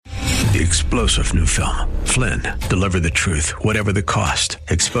The explosive new film, Flynn, deliver the truth, whatever the cost,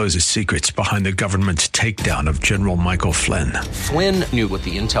 exposes secrets behind the government's takedown of General Michael Flynn. Flynn knew what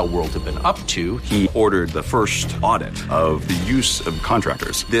the intel world had been up to. He ordered the first audit of the use of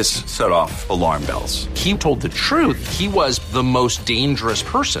contractors. This set off alarm bells. He told the truth. He was the most dangerous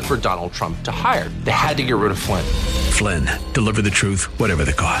person for Donald Trump to hire. They had to get rid of Flynn. Flynn, deliver the truth, whatever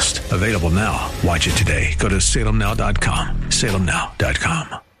the cost. Available now. Watch it today. Go to salemnow.com.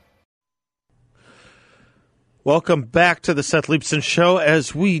 salemnow.com. Welcome back to the Seth Leibson Show.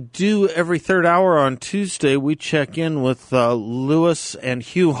 As we do every third hour on Tuesday, we check in with Louis and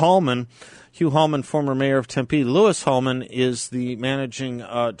Hugh Hallman. Hugh Hallman, former mayor of Tempe. Louis Hallman is the managing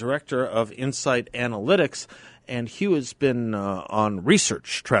director of Insight Analytics, and Hugh has been on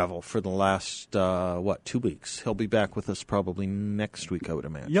research travel for the last, 2 weeks. He'll be back with us probably next week, I would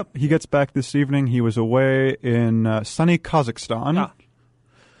imagine. Yep, he gets back this evening. He was away in sunny Kazakhstan.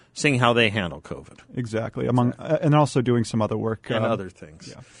 Seeing how they handle COVID. Exactly. And also doing some other work. And other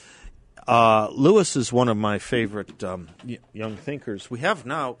things. Yeah. Lewis is one of my favorite young thinkers. We have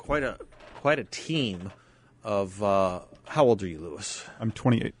now quite a team of, how old are you, Lewis? I'm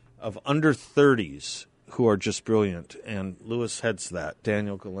 28. Of under 30s who are just brilliant. And Lewis heads that.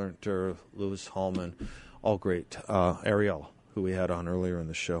 Daniel Galernter, Louis Hallman, all great. Ariel, who we had on earlier in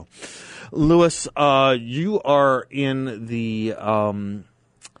the show. Lewis, you are in the...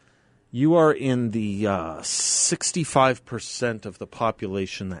 You are in the 65% of the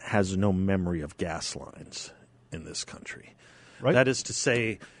population that has no memory of gas lines in this country. Right. That is to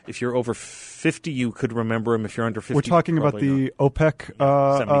say, if you're over 50, you could remember them. If you're under 50, we're talking about the not.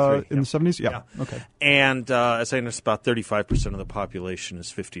 OPEC in the 70s? Yeah. Okay. And as I understand, about 35% of the population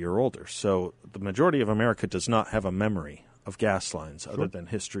is 50 or older. So the majority of America does not have a memory of gas lines other than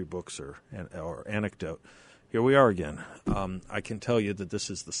history books or anecdote. Here we are again. I can tell you that this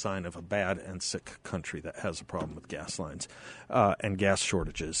is the sign of a bad and sick country that has a problem with gas lines and gas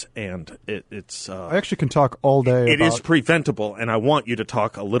shortages. And it's... I actually can talk all day It is preventable, and I want you to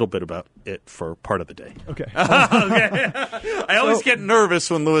talk a little bit about it for part of the day. Okay. Okay. I always get nervous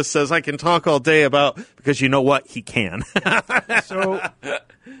when Lewis says I can talk all day about... Because you know what? He can. So...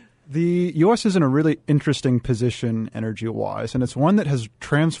 The U.S. is in a really interesting position energy-wise, and it's one that has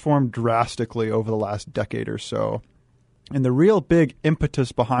transformed drastically over the last decade or so. And the real big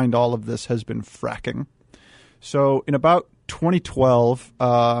impetus behind all of this has been fracking. So in about 2012,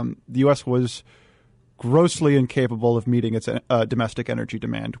 the U.S. was grossly incapable of meeting its domestic energy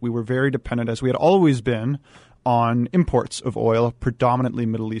demand. We were very dependent, as we had always been, on imports of oil, predominantly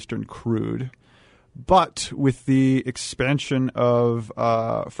Middle Eastern crude. But with the expansion of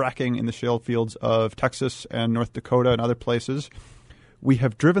fracking in the shale fields of Texas and North Dakota and other places, we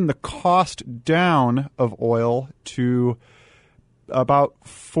have driven the cost down of oil to about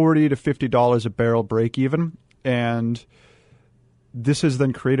 $40 to $50 a barrel break even. And this has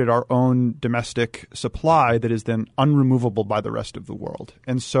then created our own domestic supply that is then unremovable by the rest of the world.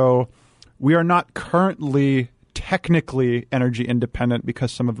 And so we are not currently technically energy independent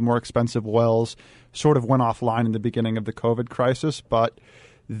because some of the more expensive wells sort of went offline in the beginning of the COVID crisis, but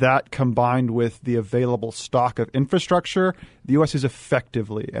that combined with the available stock of infrastructure, the U.S. is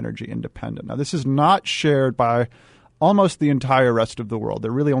effectively energy independent. Now, this is not shared by almost the entire rest of the world.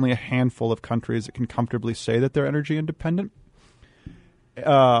 There are really only a handful of countries that can comfortably say that they're energy independent.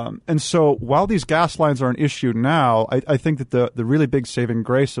 And so while these gas lines are an issue now, I think that the really big saving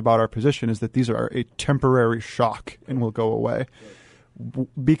grace about our position is that these are a temporary shock and will go away.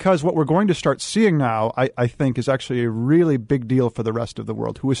 Because what we're going to start seeing now, I think, is actually a really big deal for the rest of the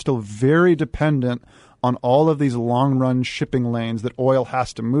world, who is still very dependent on all of these long-run shipping lanes that oil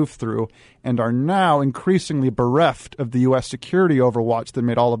has to move through and are now increasingly bereft of the U.S. security overwatch that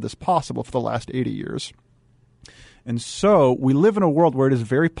made all of this possible for the last 80 years. And so we live in a world where it is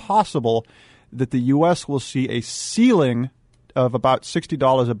very possible that the U.S. will see a ceiling of about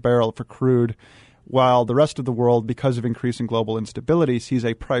 $60 a barrel for crude, while the rest of the world, because of increasing global instability, sees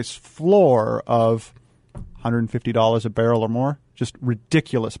a price floor of $150 a barrel or more, just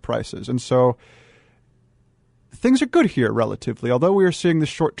ridiculous prices. And so things are good here relatively, although we are seeing this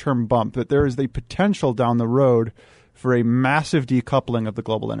short-term bump, that there is the potential down the road for a massive decoupling of the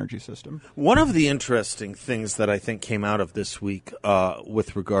global energy system. One of the interesting things that I think came out of this week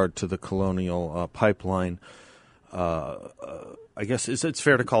with regard to the Colonial Pipeline, I guess it's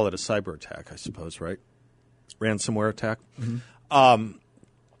fair to call it a cyber attack, I suppose, right? Ransomware attack. Mm-hmm.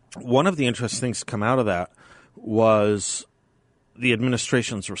 One of the interesting things to come out of that was the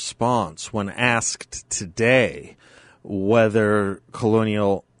administration's response when asked today whether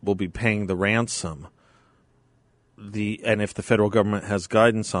Colonial will be paying the ransom. and if the federal government has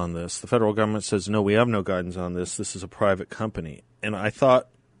guidance on this, the federal government says, no, we have no guidance on this. This is a private company. And I thought,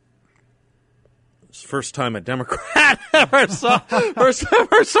 it's the first time a Democrat ever saw,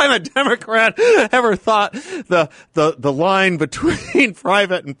 first time a Democrat ever thought the line between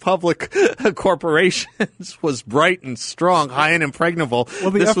private and public corporations was bright and strong, high and impregnable.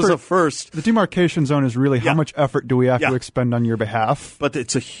 Well, this was a first. The demarcation zone is really how much effort do we have to expend on your behalf? But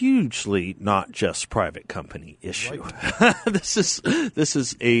it's a hugely not just private company issue. Right. This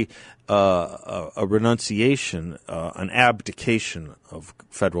is a renunciation, an abdication of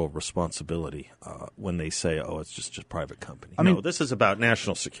federal responsibility when they say, "Oh, it's just a private company." I mean, this is about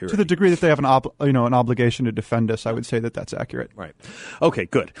national security. To the degree that they have an obligation to defend us, I would say that that's accurate. Right. Okay.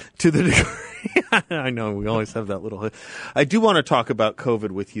 Good. To the degree, I know we always have that little. I do want to talk about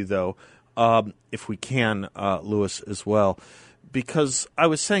COVID with you, though, if we can, Lewis, as well, because I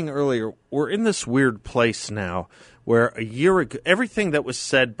was saying earlier, we're in this weird place now where a year ago, everything that was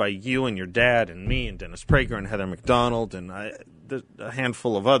said by you and your dad and me and Dennis Prager and Heather McDonald and a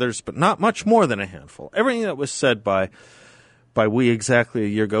handful of others, but not much more than a handful, everything that was said by we exactly a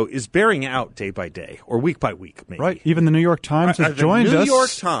year ago is bearing out day by day or week by week, maybe. Right. Even the New York Times has joined us. The New York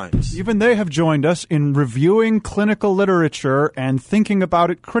Times. Even they have joined us in reviewing clinical literature and thinking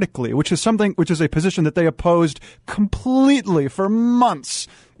about it critically, which is a position that they opposed completely for months.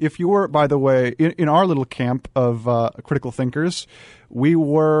 If you were, by the way, in our little camp of critical thinkers, we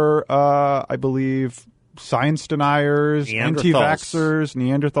were, I believe, science deniers, anti-vaxxers,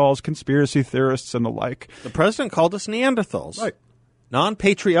 Neanderthals, conspiracy theorists, and the like. The president called us Neanderthals. Right.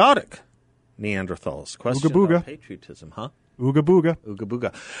 Non-patriotic Neanderthals. Question Ooga booga. about patriotism, huh? Ooga booga. Ooga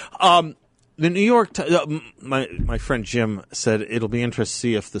booga. The New York Times, my friend Jim said it'll be interesting to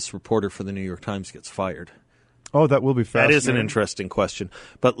see if this reporter for the New York Times gets fired. Oh, that will be fascinating. That is an interesting question.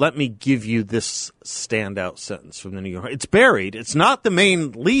 But let me give you this standout sentence from the New York. It's buried. It's not the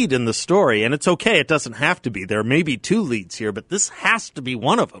main lead in the story, and it's okay. It doesn't have to be. There may be two leads here, but this has to be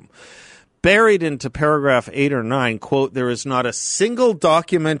one of them. Buried into paragraph 8 or 9, quote, there is not a single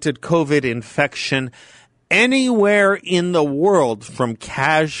documented COVID infection anywhere in the world from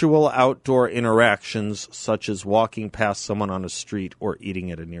casual outdoor interactions such as walking past someone on a street or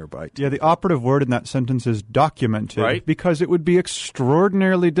eating at a nearby table. Yeah, the operative word in that sentence is documented, right? Because it would be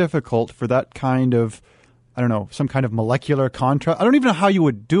extraordinarily difficult for that kind of, I don't know, some kind of molecular contrast. I don't even know how you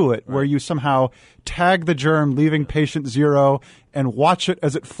would do it, where you somehow tag the germ, leaving patient 0, and watch it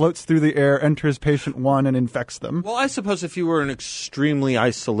as it floats through the air, enters patient 1, and infects them. Well, I suppose if you were an extremely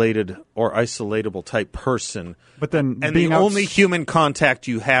isolated or isolatable type person, but then and the only human contact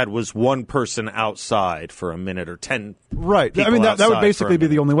you had was one person outside for a minute or 10 right. I mean, that would basically be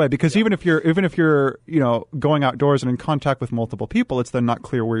the only way, because even if you're going outdoors and in contact with multiple people, it's then not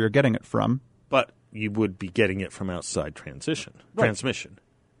clear where you're getting it from. But you would be getting it from outside transmission.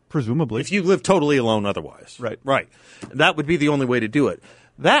 Presumably. If you live totally alone otherwise. Right. That would be the only way to do it.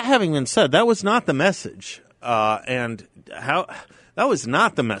 That having been said, that was not the message. That was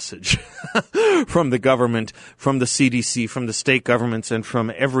not the message from the government, from the CDC, from the state governments, and from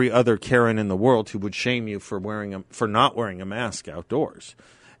every other Karen in the world who would shame you for not wearing a mask outdoors.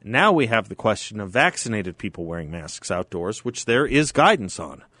 Now we have the question of vaccinated people wearing masks outdoors, which there is guidance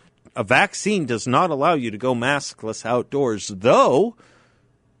on. A vaccine does not allow you to go maskless outdoors, though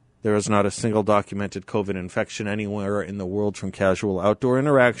there is not a single documented COVID infection anywhere in the world from casual outdoor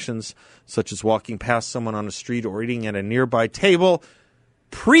interactions, such as walking past someone on a street or eating at a nearby table.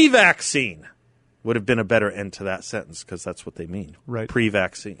 Pre-vaccine would have been a better end to that sentence, because that's what they mean. Right.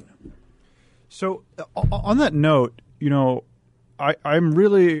 Pre-vaccine. So on that note, I'm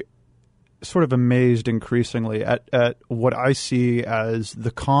really sort of amazed increasingly at what I see as the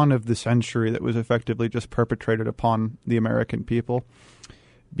con of the century that was effectively just perpetrated upon the American people.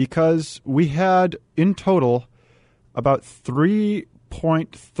 Because we had, in total, about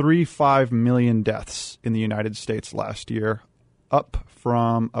 3.35 million deaths in the United States last year, up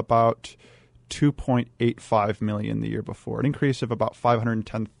from about 2.85 million the year before, an increase of about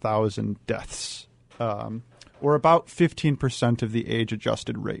 510,000 deaths, or about 15% of the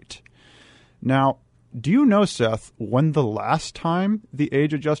age-adjusted rate. Now, do you know, Seth, when the last time the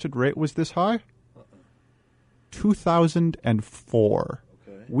age-adjusted rate was this high? 2004.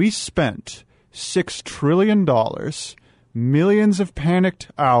 We spent $6 trillion, millions of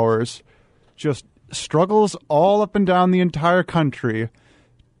panicked hours, just struggles all up and down the entire country,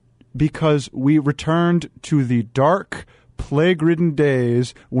 because we returned to the dark, plague-ridden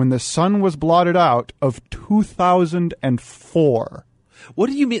days when the sun was blotted out of 2004. What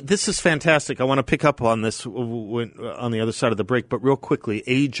do you mean? This is fantastic. I want to pick up on this on the other side of the break, but real quickly,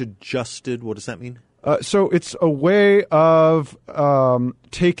 age-adjusted, what does that mean? So it's a way of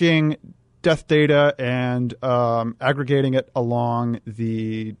taking death data and aggregating it along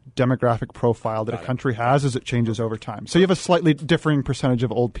the demographic profile that a country has as it changes over time. So you have a slightly differing percentage of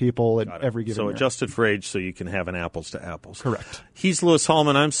old people at every given year. So adjusted for age so you can have an apples to apples. Correct. He's Louis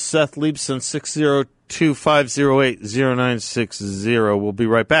Hallman. I'm Seth Leibson, 602-508-0960. We'll be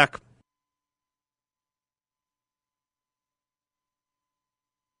right back.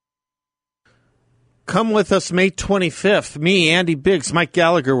 Come with us May 25th. Me, Andy Biggs, Mike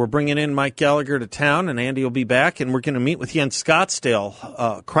Gallagher. We're bringing in Mike Gallagher to town, and Andy will be back, and we're going to meet with you in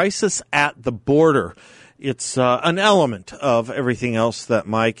Scottsdale. Crisis at the border. It's an element of everything else that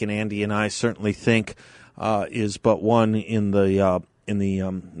Mike and Andy and I certainly think is but one in the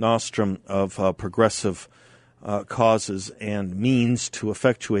nostrum of progressive causes and means to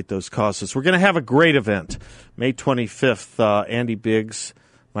effectuate those causes. We're going to have a great event. May 25th, Andy Biggs,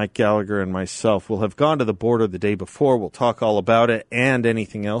 Mike Gallagher, and myself will have gone to the border the day before. We'll talk all about it and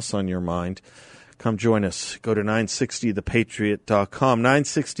anything else on your mind. Come join us. Go to 960thepatriot.com,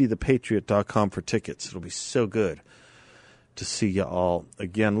 960thepatriot.com for tickets. It'll be so good to see you all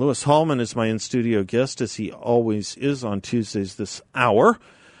again. Louis Hallman is my in-studio guest, as he always is on Tuesdays this hour.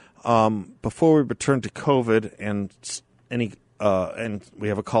 Before we return to COVID and and we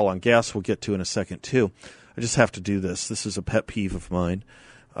have a call on gas we'll get to in a second, too. I just have to do this. This is a pet peeve of mine.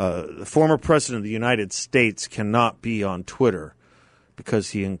 The former president of the United States cannot be on Twitter because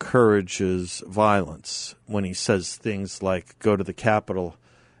he encourages violence when he says things like go to the Capitol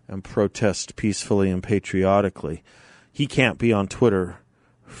and protest peacefully and patriotically. He can't be on Twitter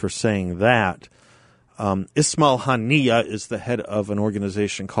for saying that. Ismail Haniyeh is the head of an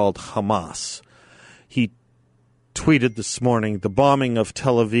organization called Hamas. He tweeted this morning, the bombing of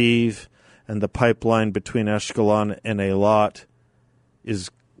Tel Aviv and the pipeline between Ashkelon and Eilat is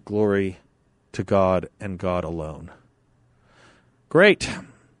glory to God and God alone. Great.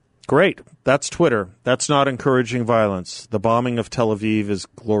 That's Twitter. That's not encouraging violence. The bombing of Tel Aviv is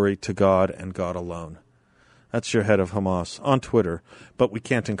glory to God and God alone. That's your head of Hamas on Twitter. But we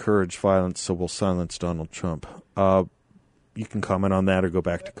can't encourage violence, so we'll silence Donald Trump. You can comment on that or go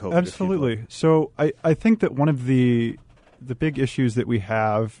back to COVID. Absolutely. So I think that one of the big issues that we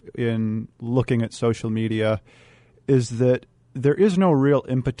have in looking at social media is that there is no real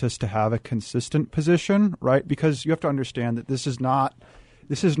impetus to have a consistent position, right? Because you have to understand that this is not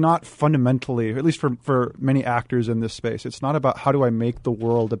fundamentally, or at least for many actors in this space, it's not about how do I make the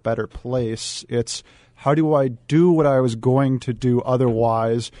world a better place. It's how do I do what I was going to do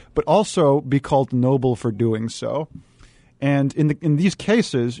otherwise, but also be called noble for doing so. And in these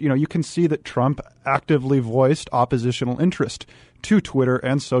cases, you can see that Trump actively voiced oppositional interest to Twitter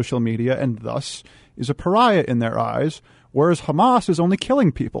and social media, and thus is a pariah in their eyes, whereas Hamas is only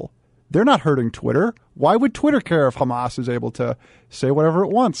killing people. They're not hurting Twitter. Why would Twitter care if Hamas is able to say whatever it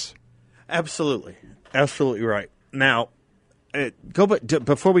wants? Absolutely right. Now,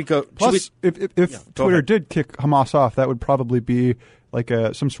 before we go, plus, if Twitter did kick Hamas off, that would probably be like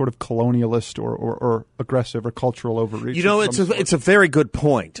some sort of colonialist or aggressive or cultural overreach. It's a very good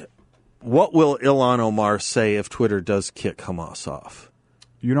point. What will Ilhan Omar say if Twitter does kick Hamas off?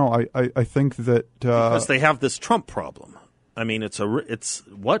 I think that because they have this Trump problem. I mean, it's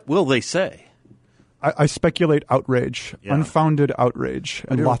what will they say? I speculate outrage, unfounded outrage,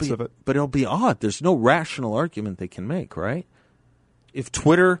 and lots of it. But it'll be odd. There's no rational argument they can make, right? If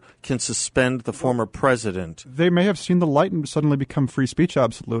Twitter can suspend the former president, they may have seen the light and suddenly become free speech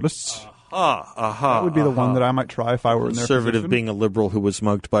absolutists. That would be the one that I might try if I were in their position. Conservative being a liberal who was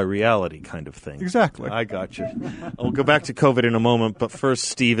mugged by reality kind of thing. Exactly. I got you. We'll go back to COVID in a moment, but first,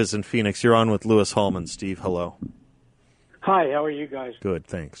 Steve is in Phoenix. You're on with Louis Hallman. Steve, hello. Hi, how are you guys? Good,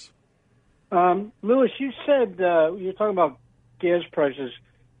 thanks. Louis, you said you're talking about gas prices,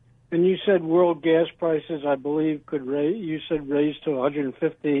 and you said world gas prices, I believe, raise to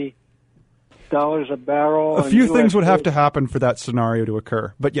 $150 a barrel. A few things would have to happen for that scenario to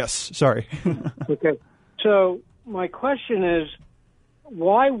occur. But yes, sorry. Okay. So my question is,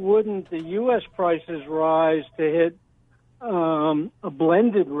 why wouldn't the U.S. prices rise to hit a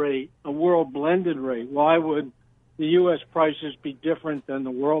blended rate, a world blended rate? Why would the U.S. prices be different than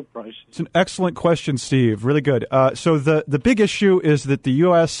the world prices? It's an excellent question, Steve. Really good. So the big issue is that the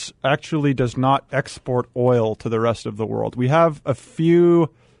U.S. actually does not export oil to the rest of the world. We have a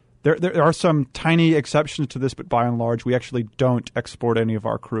few. There are some tiny exceptions to this, but by and large, we actually don't export any of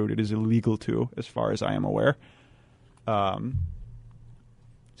our crude. It is illegal to, as far as I am aware.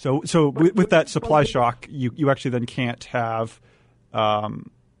 So with that supply shock, you actually then can't have the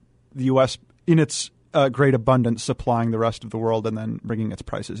U.S. in its great abundance supplying the rest of the world and then bringing its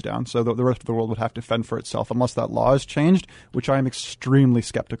prices down. So the rest of the world would have to fend for itself unless that law is changed, which I am extremely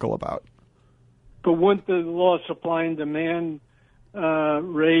skeptical about. But wouldn't the law of supply and demand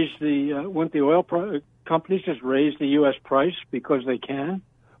wouldn't the oil companies just raise the U.S. price because they can?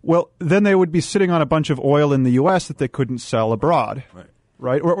 Well, then they would be sitting on a bunch of oil in the U.S. that they couldn't sell abroad.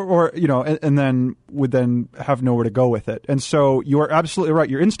 Right. Or and then would then have nowhere to go with it. And so you are absolutely right.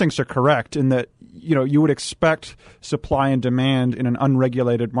 Your instincts are correct in that, you would expect supply and demand in an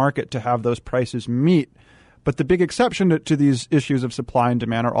unregulated market to have those prices meet. But the big exception to these issues of supply and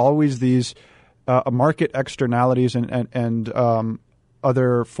demand are always these market externalities and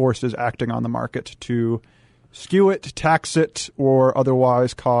other forces acting on the market to skew it, tax it, or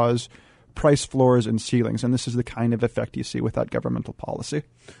otherwise cause price floors and ceilings, and this is the kind of effect you see with that governmental policy.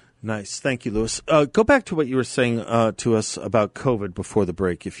 Nice. Thank you, Louis. Go back to what you were saying to us about COVID before the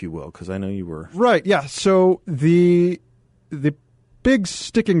break, if you will, because I know you were... Right, yeah. So the big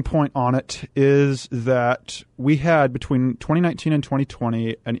sticking point on it is that we had, between 2019 and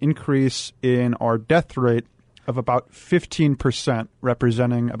 2020, an increase in our death rate of about 15%,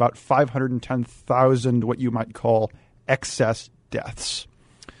 representing about 510,000 what you might call excess deaths.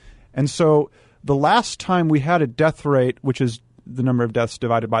 And so the last time we had a death rate, which is the number of deaths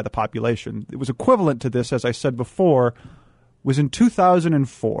divided by the population, it was equivalent to this, as I said before, was in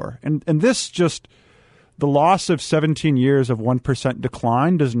 2004. And this just, the loss of 17 years of 1%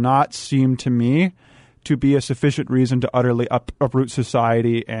 decline does not seem to me to be a sufficient reason to utterly uproot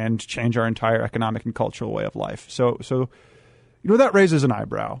society and change our entire economic and cultural way of life. So that raises an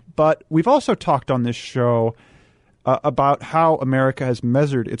eyebrow. But we've also talked on this show about how America has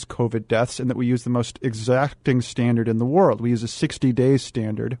measured its COVID deaths and that we use the most exacting standard in the world. We use a 60-day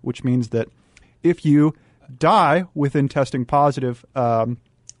standard, which means that if you die within testing positive... I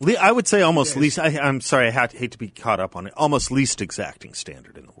would say almost least... I'm sorry, I hate to be caught up on it. Almost least exacting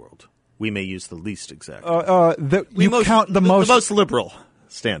standard in the world. We may use the least exacting. Count the most liberal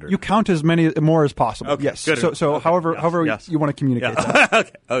standard. You count as many more as possible. Okay, yes. Good. So however you want to communicate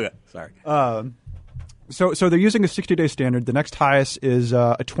that. Okay. Sorry. So they're using a 60-day standard. The next highest is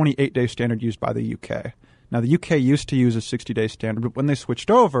a 28-day standard used by the UK. Now, the UK used to use a 60-day standard, but when they switched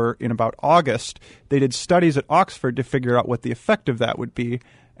over in about August, they did studies at Oxford to figure out what the effect of that would be.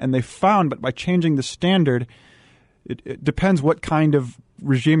 And they found, but by changing the standard, it depends what kind of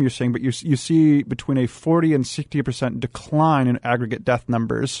regime you're seeing, but you see between a 40 and 60% decline in aggregate death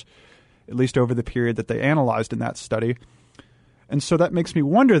numbers, at least over the period that they analyzed in that study. And so that makes me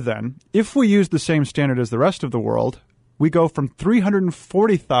wonder then, if we use the same standard as the rest of the world, we go from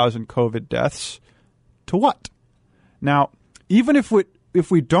 340,000 COVID deaths to what? Now, even if we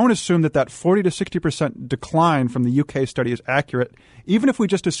don't assume that 40 to 60% decline from the UK study is accurate, even if we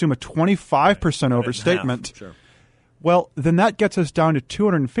just assume a 25% overstatement, sure. Well, then that gets us down to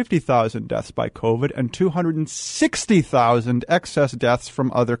 250,000 deaths by COVID and 260,000 excess deaths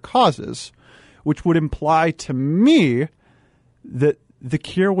from other causes, which would imply to me that the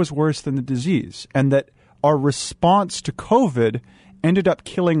cure was worse than the disease and that our response to COVID ended up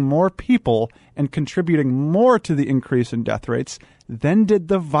killing more people and contributing more to the increase in death rates than did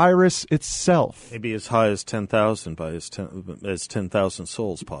the virus itself. Maybe as high as 10,000 by as 10,000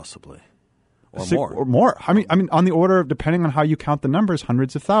 souls possibly. Or more. I mean, on the order of, depending on how you count the numbers,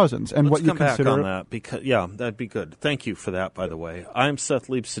 hundreds of thousands. And Let's what you come back consider on that because that'd be good. Thank you for that, by the way. I'm Seth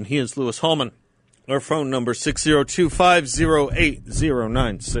Leibson. He is Louis Hallman. Our phone number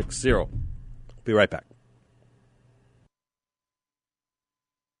 602-508-0960. Be right back.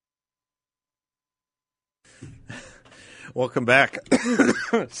 Welcome back.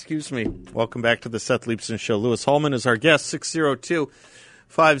 Excuse me. Welcome back to the Seth Leibson Show. Louis Hallman is our guest.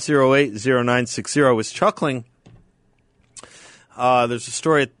 602-508-0960. I was chuckling. There's a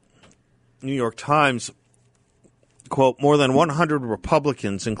story at New York Times. Quote, more than 100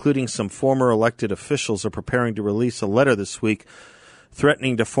 Republicans, including some former elected officials, are preparing to release a letter this week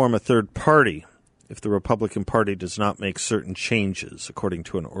threatening to form a third party if the Republican Party does not make certain changes, according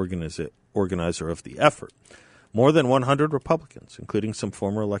to an organizer of the effort. More than 100 Republicans, including some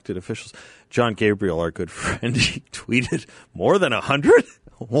former elected officials. John Gabriel, our good friend, he tweeted, more than 100?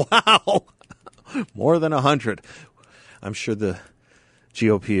 Wow! More than 100. I'm sure the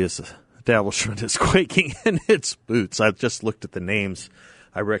GOP establishment is quaking in its boots. I just looked at the names.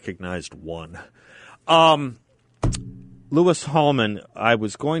 I recognized one. Louis Hallman, I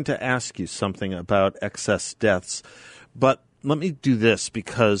was going to ask you something about excess deaths, but let me do this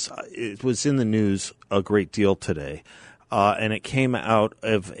because it was in the news a great deal today, and it came out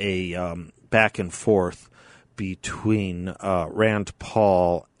of a back and forth between Rand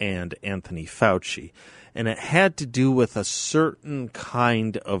Paul and Anthony Fauci, and it had to do with a certain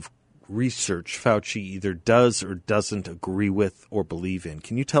kind of research Fauci either does or doesn't agree with or believe in.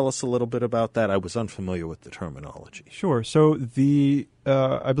 Can you tell us a little bit about that? I was unfamiliar with the terminology. Sure. So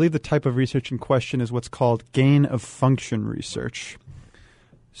I believe the type of research in question is what's called gain-of-function research.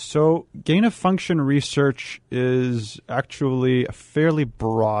 So gain-of-function research is actually a fairly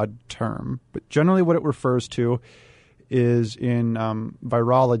broad term, but generally what it refers to is in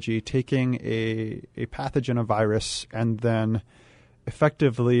virology, taking a pathogen, a virus, and then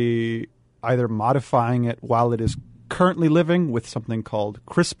effectively either modifying it while it is currently living with something called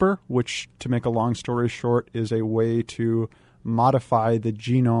CRISPR, which, to make a long story short, is a way to modify the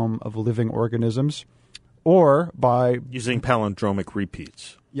genome of living organisms, or by using palindromic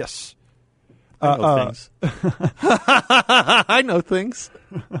repeats. Yes. I know things. I know things.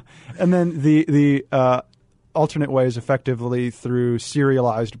 And then the alternate way is effectively through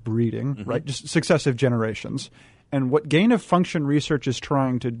serialized breeding, right? Just successive generations. And what gain-of-function research is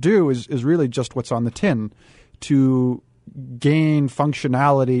trying to do is really just what's on the tin, to gain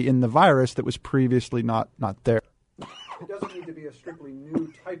functionality in the virus that was previously not there. It doesn't need to be a strictly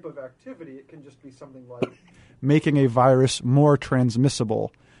new type of activity. It can just be something like making a virus more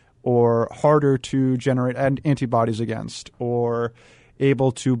transmissible or harder to generate antibodies against, or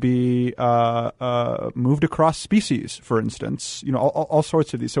able to be moved across species, for instance. You know, all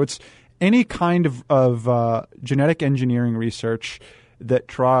sorts of these. So it's any kind of genetic engineering research that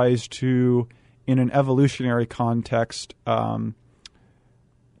tries to, in an evolutionary context,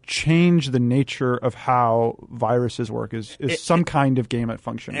 change the nature of how viruses work is some kind of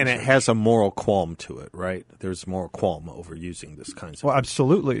gain-of-function and research. It has a moral qualm to it, right? There's moral qualm over using this kinds of. Well,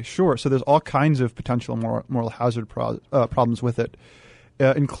 absolutely, sure. So there's all kinds of potential moral hazard problems with it,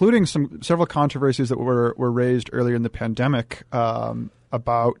 including several controversies that were raised earlier in the pandemic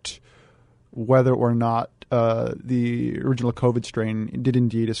about whether or not the original COVID strain did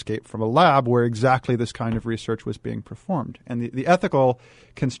indeed escape from a lab where exactly this kind of research was being performed. And the ethical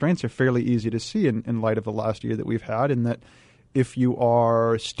constraints are fairly easy to see in light of the last year that we've had, in that if you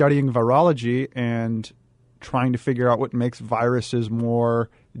are studying virology and trying to figure out what makes viruses more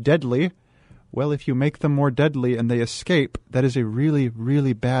deadly, well, if you make them more deadly and they escape, that is a really,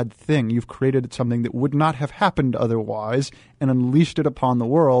 really bad thing. You've created something that would not have happened otherwise and unleashed it upon the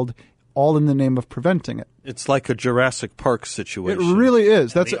world, all in the name of preventing it. It's like a Jurassic Park situation. It really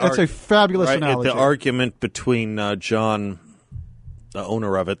is. That's a fabulous analogy. The argument between John, the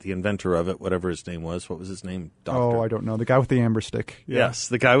owner of it, the inventor of it, whatever his name was. What was his name? Doctor. Oh, I don't know. The guy with the amber stick. Yeah. Yes,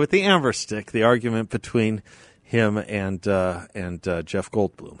 the guy with the amber stick. The argument between him and Jeff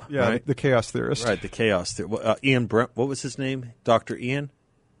Goldblum. Yeah, right? the chaos theorist. Right, the chaos theorist. Ian Brent. What was his name? Dr. Ian?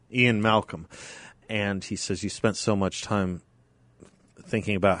 Ian Malcolm. And he says, you spent so much time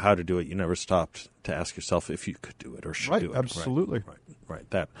thinking about how to do it, you never stopped to ask yourself if you could do it or should do it. Absolutely. Right.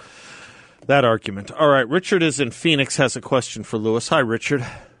 That argument. All right, Richard is in Phoenix, has a question for Lewis. Hi, Richard.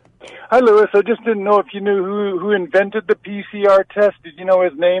 Hi, Lewis. I just didn't know if you knew who invented the PCR test. Did you know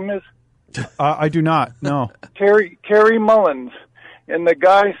his name is? I do not, no. Kerry Mullins. And the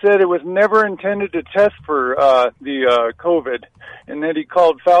guy said it was never intended to test for the COVID, and that he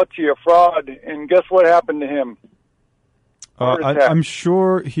called Fauci a fraud. And guess what happened to him? I'm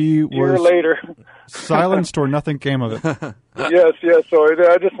sure he was year later silenced or nothing came of it. Yes. So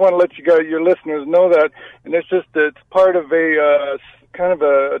I just want to let your listeners know that, and it's part of a kind of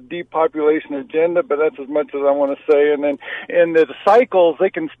a depopulation agenda, but that's as much as I want to say. And then in the cycles, they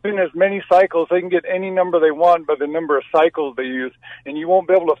can spin as many cycles. They can get any number they want by the number of cycles they use. And you won't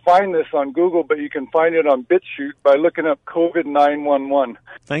be able to find this on Google, but you can find it on BitChute by looking up COVID 911.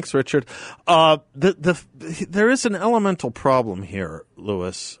 Thanks, Richard. There is an elemental problem here,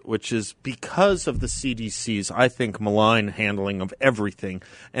 Lewis, which is because of the CDC's, I think, malign handling of everything,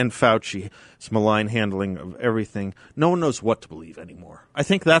 and Fauci's malign handling of everything, no one knows what to believe anymore. I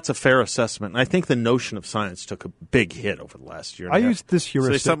think that's a fair assessment, and I think the notion of science took a big hit over the last year. I used this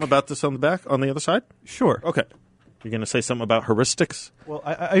heuristic. Say something about this on the other side? Sure. Okay. You're going to say something about heuristics? Well,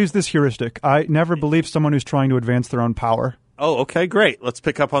 I use this heuristic. I never believe someone who's trying to advance their own power. Oh, okay, great. Let's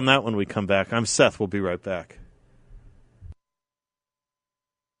pick up on that when we come back. I'm Seth. We'll be right back.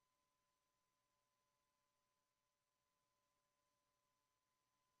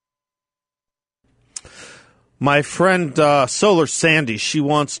 My friend Solar Sandy, she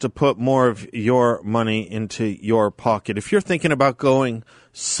wants to put more of your money into your pocket. If you're thinking about going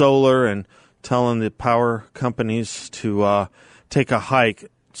solar and telling the power companies to take a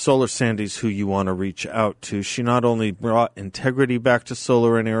hike, Solar Sandy's who you want to reach out to. She not only brought integrity back to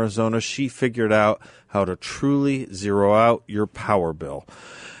solar in Arizona, she figured out how to truly zero out your power bill.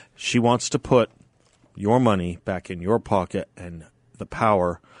 She wants to put your money back in your pocket and the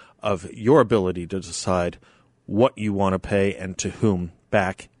power of your ability to decide what you want to pay and to whom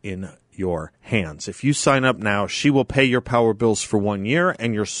back in your hands. If you sign up now, she will pay your power bills for 1 year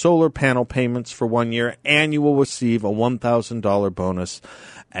and your solar panel payments for 1 year, and you will receive a $1,000 bonus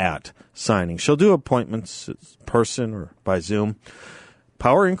at signing. She'll do appointments in person or by Zoom.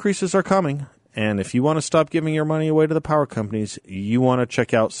 Power increases are coming, and if you want to stop giving your money away to the power companies, you want to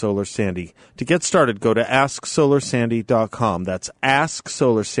check out Solar Sandy. To get started, go to AskSolarSandy.com. That's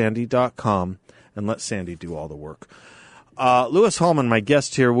AskSolarSandy.com, and let Sandy do all the work. Louis Hallman, my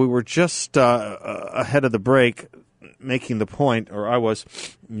guest here, we were just ahead of the break making the point, or I was,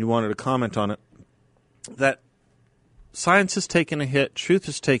 you wanted to comment on it, that science has taken a hit, truth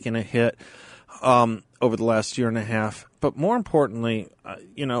has taken a hit over the last year and a half, but more importantly,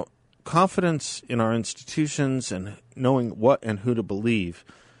 confidence in our institutions and knowing what and who to believe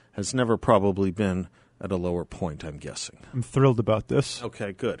has never probably been at a lower point, I'm guessing. I'm thrilled about this.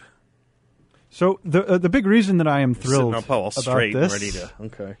 Okay, good. So the big reason that I am thrilled about this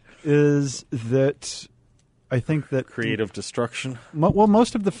is that I think that creative destruction.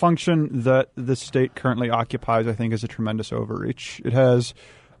 Most of the function that the state currently occupies, I think, is a tremendous overreach. It has,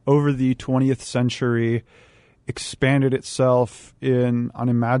 over the 20th century, expanded itself in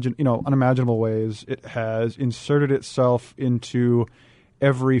unimaginable ways. It has inserted itself into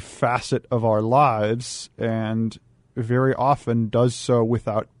every facet of our lives, and very often does so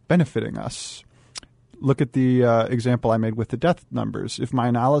without benefiting us. Look at the example I made with the death numbers. If my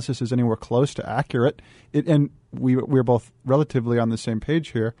analysis is anywhere close to accurate, and we're both relatively on the same page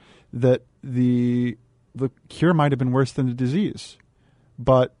here, that the cure might have been worse than the disease.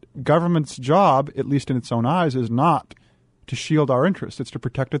 But government's job, at least in its own eyes, is not to shield our interests. It's to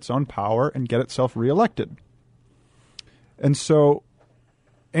protect its own power and get itself reelected. And so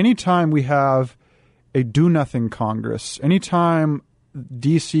anytime we have a do-nothing Congress, anytime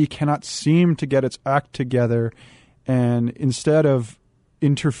D.C. cannot seem to get its act together and instead of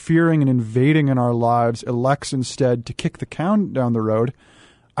interfering and invading in our lives, elects instead to kick the can down the road,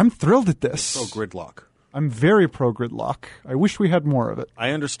 I'm thrilled at this. Oh, gridlock. I'm very pro-gridlock. I wish we had more of it.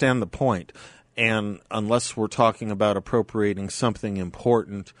 I understand the point. And unless we're talking about appropriating something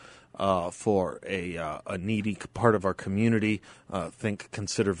important for a needy part of our community,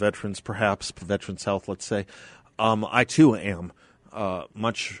 consider veterans perhaps, Veterans Health, let's say, I too am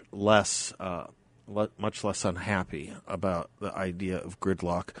much less unhappy about the idea of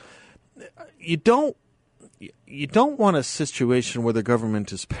gridlock. You don't want a situation where the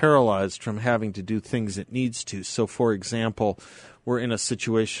government is paralyzed from having to do things it needs to. So, for example, we're in a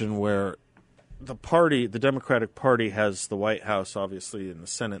situation where the Democratic Party has the White House, obviously, in the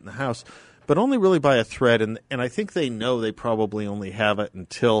Senate and the House, but only really by a thread. And I think they know they probably only have it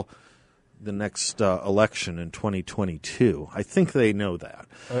until the next election in 2022. I think they know that.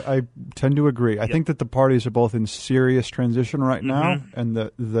 I tend to agree. I think that the parties are both in serious transition right now, and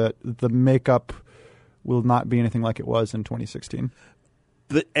the makeup will not be anything like it was in 2016.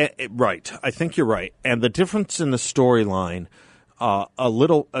 Right. I think you're right. And the difference in the storyline,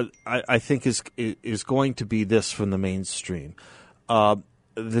 I think is going to be this from the mainstream.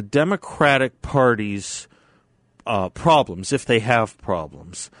 The Democratic Party's problems, if they have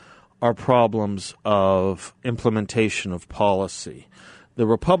problems, are problems of implementation of policy. The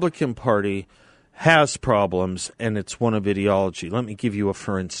Republican Party has problems, and it's one of ideology. Let me give you a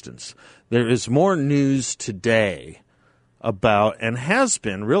for instance. There is more news today about, and has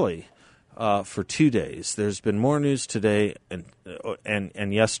been really for 2 days, there's been more news today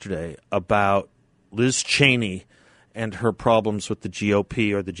and yesterday about Liz Cheney and her problems with the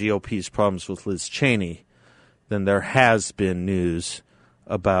GOP, or the GOP's problems with Liz Cheney, than there has been news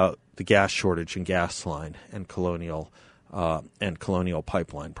about the gas shortage and gas line and colonial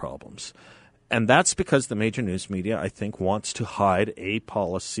pipeline problems. And that's because the major news media, I think, wants to hide a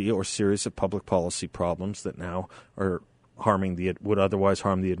policy or series of public policy problems that now are would otherwise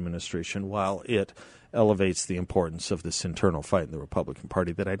harm the administration, while it elevates the importance of this internal fight in the Republican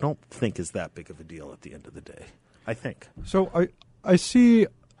Party that I don't think is that big of a deal at the end of the day. I think. So I see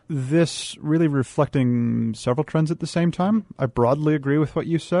this really reflecting several trends at the same time. I broadly agree with what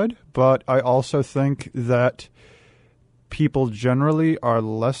you said, but I also think that people generally are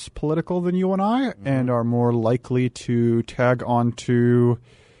less political than you and I, and are more likely to tag onto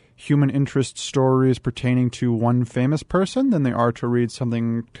human interest stories pertaining to one famous person than they are to read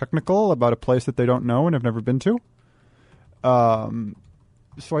something technical about a place that they don't know and have never been to.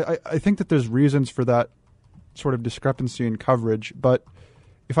 So I think that there's reasons for that sort of discrepancy in coverage. But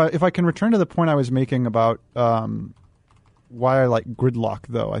if I can return to the point I was making about why I like gridlock,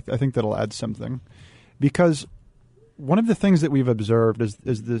 though, I think that'll add something. Because one of the things that we've observed is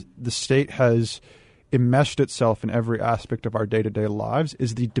the state has enmeshed itself in every aspect of our day-to-day lives,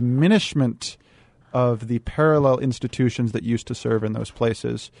 is the diminishment of the parallel institutions that used to serve in those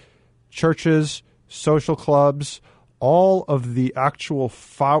places. Churches, social clubs, all of the actual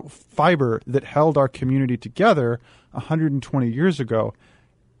fiber that held our community together 120 years ago,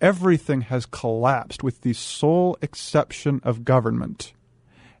 everything has collapsed with the sole exception of government.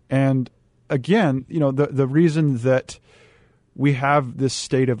 And again, the reason that we have this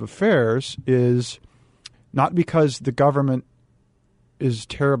state of affairs is not because the government is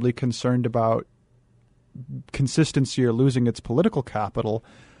terribly concerned about consistency or losing its political capital,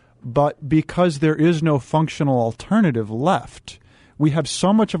 but because there is no functional alternative left. We have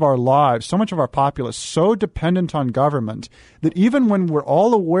so much of our lives, so much of our populace so dependent on government that even when we're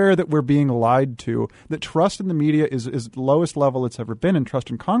all aware that we're being lied to, that trust in the media is the lowest level it's ever been and trust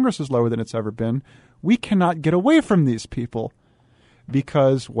in Congress is lower than it's ever been, we cannot get away from these people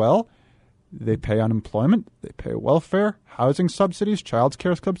because, well, they pay unemployment, they pay welfare, housing subsidies, child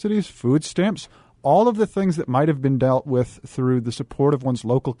care subsidies, food stamps, all of the things that might have been dealt with through the support of one's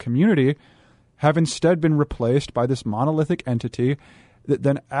local community have instead been replaced by this monolithic entity that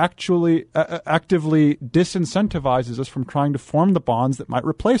then actually actively disincentivizes us from trying to form the bonds that might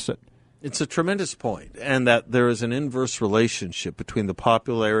replace it. It's a tremendous point, and that there is an inverse relationship between the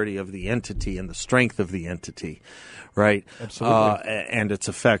popularity of the entity and the strength of the entity, right? Absolutely. And its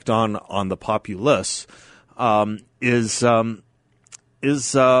effect on the populace is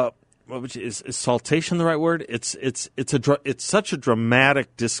saltation the right word? It's such a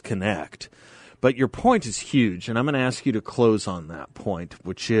dramatic disconnect. But your point is huge, and I'm going to ask you to close on that point,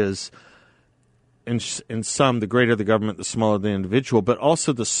 which is, in some, the greater the government, the smaller the individual, but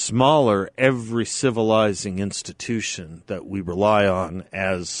also the smaller every civilizing institution that we rely on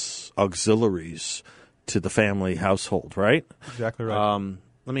as auxiliaries to the family household, right? Exactly right.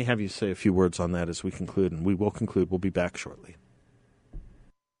 Let me have you say a few words on that as we conclude, and we will conclude. We'll be back shortly.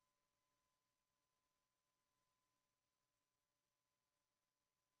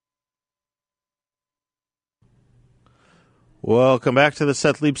 Welcome back to the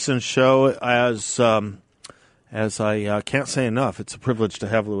Seth Leibsohn Show. As I can't say enough, it's a privilege to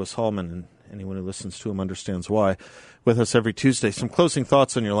have Louis Hallman, and anyone who listens to him understands why, with us every Tuesday. Some closing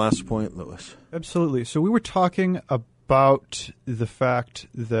thoughts on your last point, Louis. Absolutely. So we were talking about the fact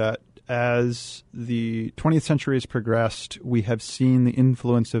that as the 20th century has progressed, we have seen the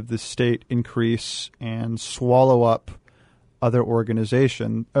influence of the state increase and swallow up other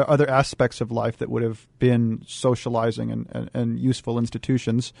other aspects of life that would have been socializing and useful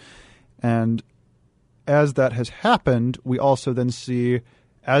institutions. And as that has happened, we also then see,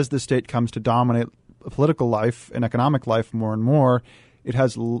 as the state comes to dominate political life and economic life more and more, it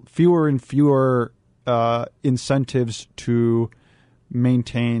has fewer and fewer incentives to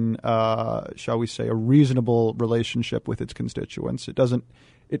maintain, shall we say, a reasonable relationship with its constituents.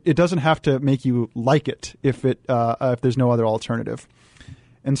 It doesn't have to make you like it if there's no other alternative.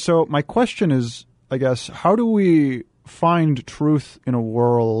 And so my question is, I guess, how do we find truth in a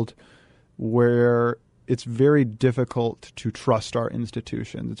world where it's very difficult to trust our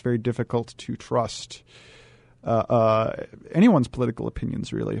institutions? It's very difficult to trust anyone's political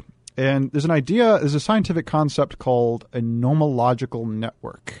opinions, really. And there's a scientific concept called a nomological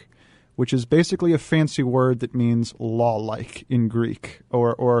network, which is basically a fancy word that means law-like in Greek,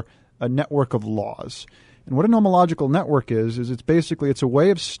 or a network of laws. And what a nomological network is it's a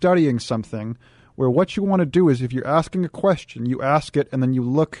way of studying something where what you want to do is, if you're asking a question, you ask it and then you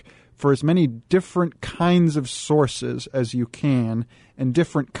look for as many different kinds of sources as you can and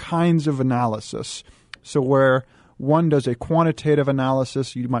different kinds of analysis. So where one does a quantitative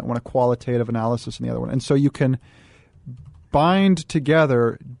analysis, you might want a qualitative analysis in the other one. And so you can bind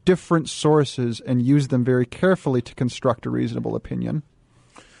together different sources and use them very carefully to construct a reasonable opinion.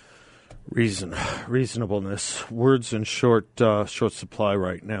 Reasonableness. Words in short supply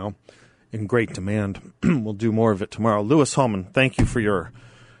right now, in great demand. We'll do more of it tomorrow. Louis Hallman, thank you for your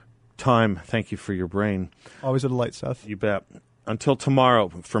time. Thank you for your brain. Always a delight, Seth. You bet. Until tomorrow,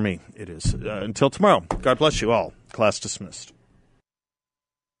 for me, it is. Until tomorrow, God bless you all. Class dismissed.